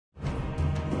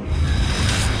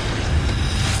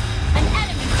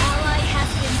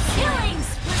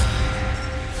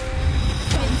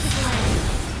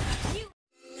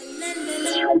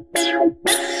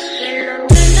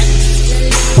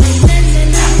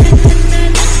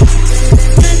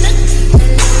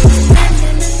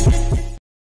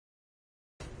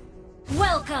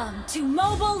to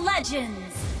Mobile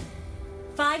Legends!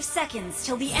 5 seconds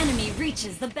till the enemy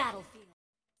reaches the battlefield.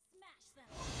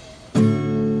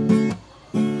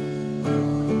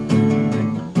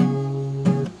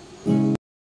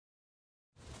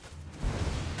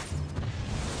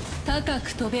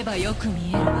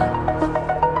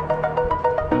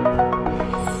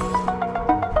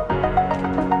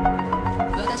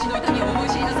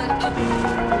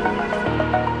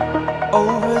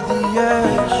 Over the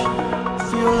edge,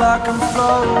 feel like I'm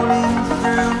floating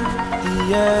through the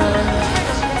air.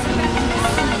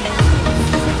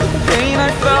 The pain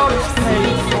I felt is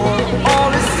paid for,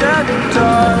 all is said and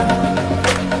done.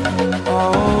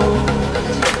 Oh,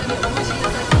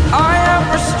 I am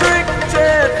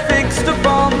restricted, fixed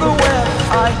upon the web.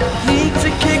 I need to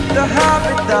kick the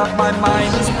habit that my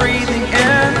mind is breathing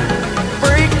in.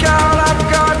 Break out, I've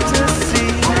got to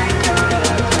see.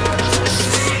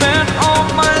 Spent all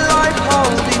my life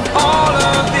holding all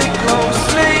of it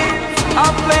closely. I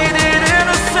played it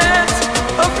innocent,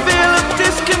 a feel of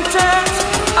discontent.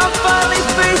 I'm finally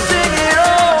facing it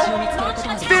all,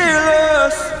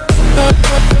 fearless.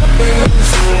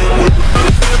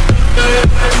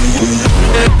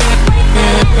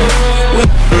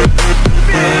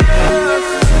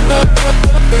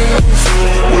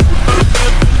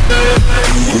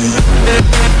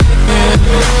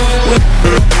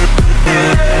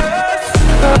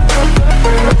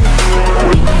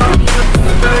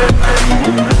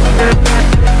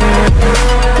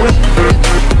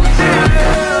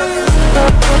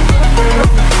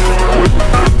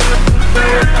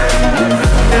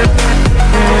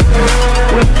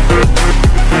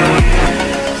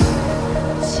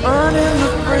 Burning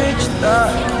the bridge that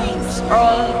keeps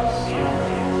us.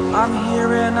 I'm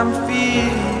here and I'm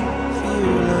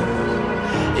fearless.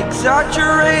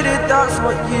 Exaggerated, that's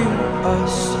what you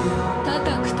assume.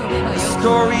 The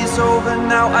story's over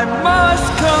now, I must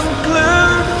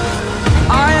conclude.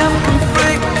 I am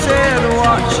conflicted,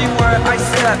 watching where I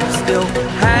step still,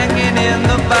 hanging in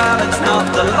the balance.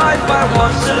 Not the life I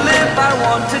want to live, I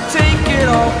want to take it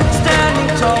all. Standing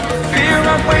tall, fear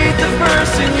outweighed the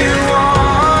person you are.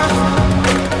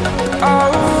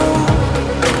 Oh,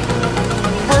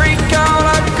 break out,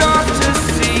 I've got to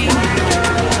see.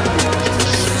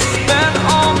 Spent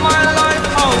all my life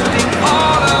holding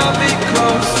all of it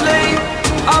closely.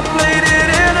 I played it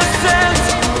innocent,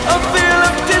 a feel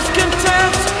of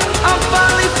discontent. I'm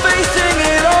finally facing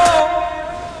it all,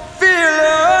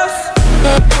 fearless.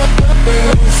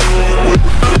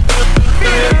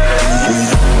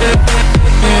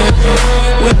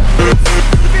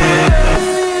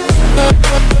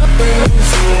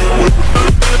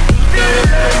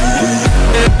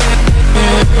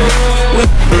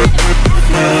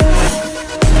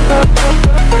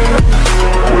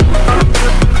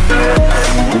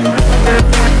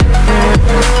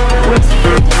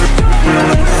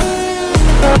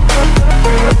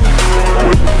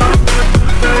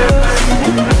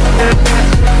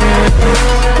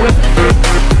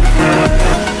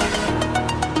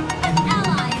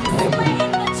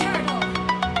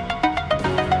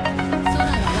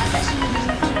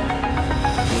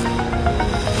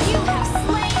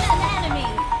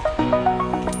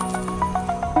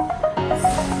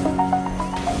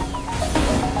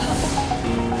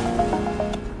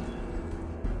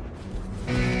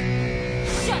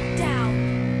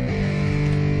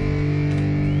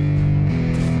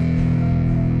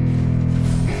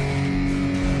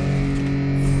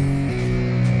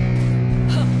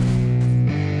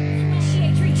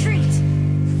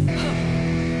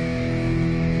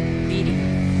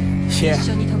 Yeah,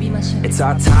 it's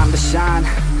our time to shine.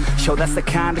 Yo, that's the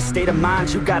kind of state of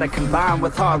mind you gotta combine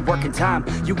with hard work and time.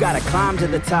 You gotta climb to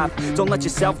the top. Don't let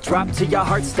yourself drop till your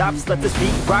heart stops. Let this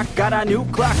beat rock. Got a new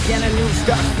clock and a new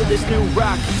stock for this new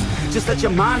rock. Just let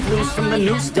your mind loose from the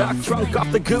new stock. Drunk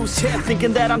off the goose, yeah,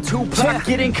 thinking that I'm too pop.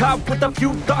 Getting caught with a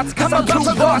few thoughts cause I'm too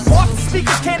lost.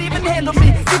 Speakers can't even handle me.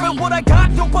 Even what I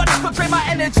got, nobody's gonna drain my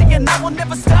energy. And I will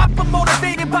never stop, I'm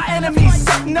motivated by enemies.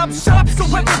 Setting up shop so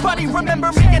everybody remember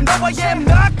me. And no, I am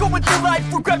not going through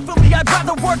life regretfully. I'd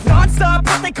rather work non-stop,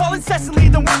 what they call incessantly,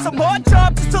 than work some odd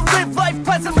job just to live life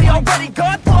pleasantly. Already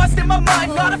got lost in my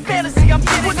mind, not a fantasy. I'm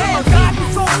getting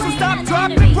forgotten souls, so stop,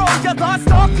 drop, and roll. You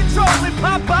lost all control and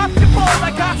pop off your ball.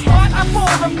 I got smart, I'm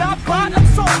bold, I'm not bought, I'm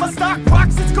sold. My stock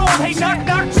rocks, it's gold. Hey, knock,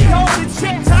 knock, she holding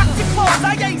shit, toxic clothes.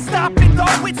 I ain't stopping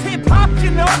though, it's hip-hop,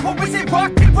 you know. Or is it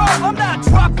rock and roll? I'm not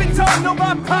dropping down, no,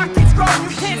 my pocket's grown.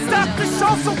 You can't stop the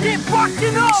show, so get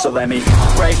rockin' on. So let me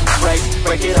break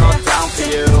it all down for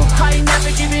you. I ain't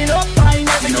never giving up, I ain't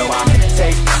never You know giving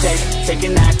I'm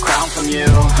taking that crown from you.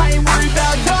 I ain't worried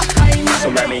about you, I ain't never So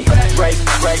let me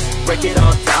break it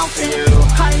all down for you.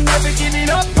 I ain't never giving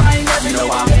up, I ain't never You know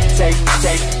giving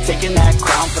I'm taking that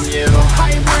crown from you.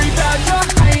 I ain't worried about you,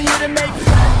 I ain't here to make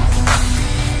friends.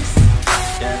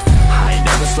 I ain't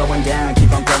never slowing down,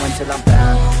 keep on going till I'm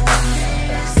found.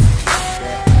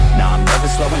 No, I'm never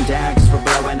slowing down, cause we're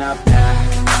blowing up now.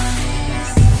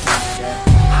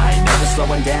 I ain't never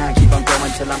slowing down, keep on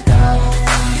going till I'm down.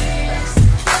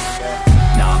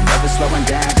 No, I'm never slowing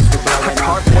down, cause we're blowing up.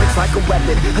 Hard words like a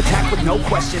weapon, attack with no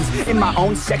questions. In my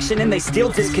own section and they still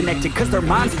disconnected, cause their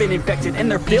mind's been infected and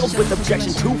they're filled with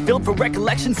objection. Too filled for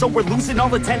recollection, so we're losing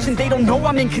all attention. They don't know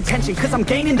I'm in contention, cause I'm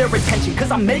gaining their attention,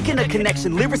 cause I'm making a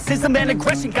connection. Lyricism and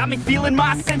aggression got me feeling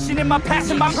my ascension. In my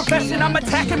passion, my profession, I'm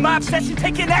attacking my obsession,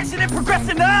 taking action and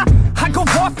progressing. I go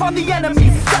off on the enemy,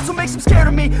 that's what makes them scared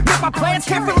of me. Make my plans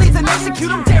carefully, then execute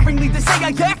them daringly. They say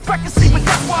I act recklessly, but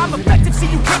that's why I'm effective. See,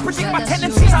 you can't predict my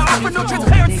tendencies, I offer no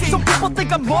transparency. Some people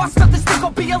think I'm lost, others think I'll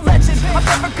be a legend. I'm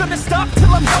never gonna stop till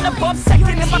I'm one above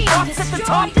second. And my thoughts at the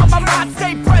top, but my mind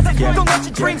stay present. Don't let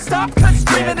your dreams stop, cause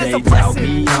dreaming is a blessing.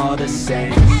 They tell me all the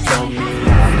same, told me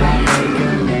I won't make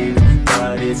a name,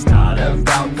 but it's not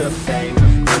about the fame,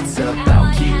 it's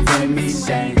about keeping me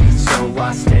sane. So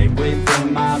I stay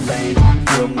within my lane,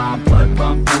 feel my blood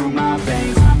pump through my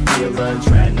veins, feel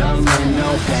adrenaline,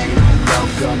 no pain.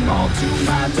 Welcome all to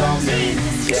my domain.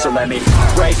 So let me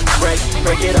break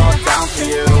it all down for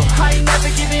you. I ain't never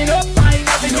giving up, I ain't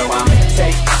never You know giving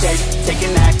I'm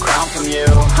taking that crown from you.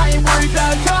 I ain't worried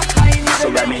about you, I ain't here So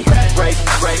to let me make friends.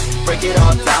 break it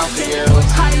all down for you.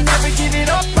 I ain't never giving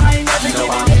up, I ain't never You know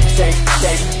I'm giving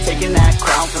taking that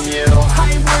crown from you.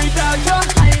 I ain't worried about you,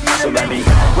 I ain't here So to let make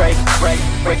me friends.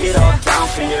 break it all down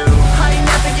for you. I ain't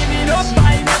never giving up,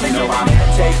 I ain't never You know I'm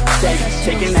giving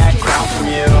taking that crown from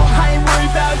you. I ain't worried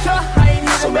about you, I ain't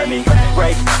here So to let me make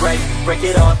friends. break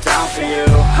it all down for you.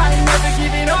 I ain't never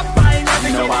giving up, I ain't never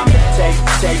You know I'm giving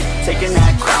taking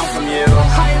that crown from you.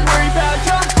 I ain't worried about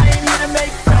you, I ain't here to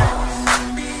make friends.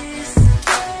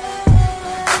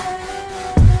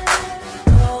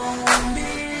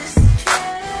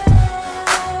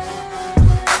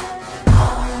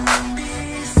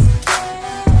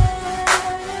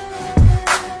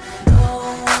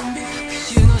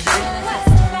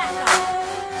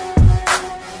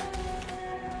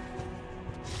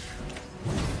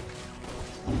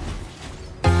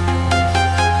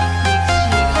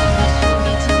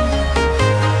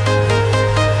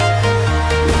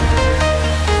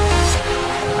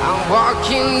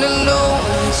 Walking alone,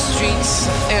 the streets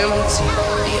are empty.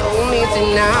 The only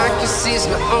thing I can see is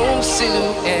my own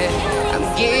silhouette. I'm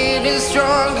getting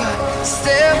stronger,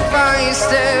 step by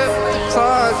step. The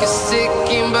clock is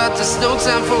ticking, but there's no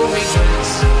time for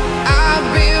regrets. I've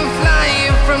been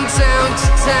flying from town to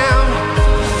town,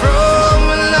 from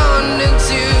London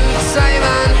to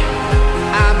Taiwan.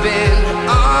 I've been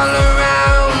all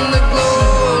around the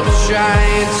globe,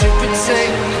 trying to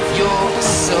protect your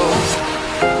soul.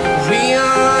 We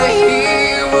are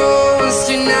heroes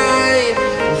tonight.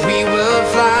 We will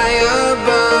fly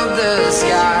above the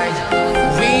sky.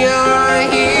 We are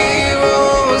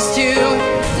heroes tonight.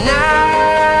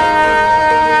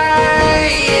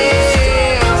 Yeah.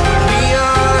 We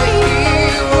are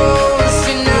heroes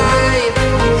tonight.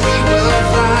 We will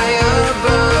fly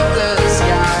above the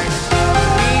sky.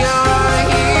 We are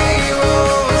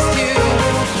heroes tonight.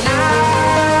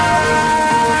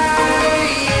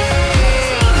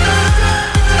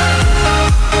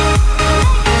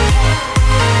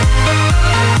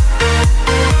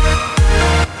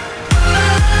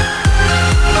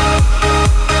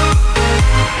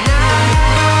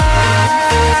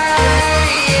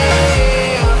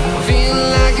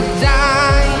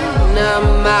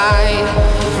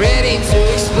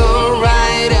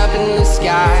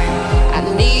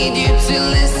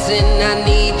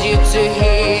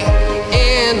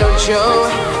 Show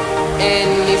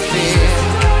any fear.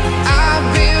 I've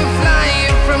been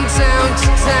flying from town to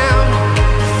town.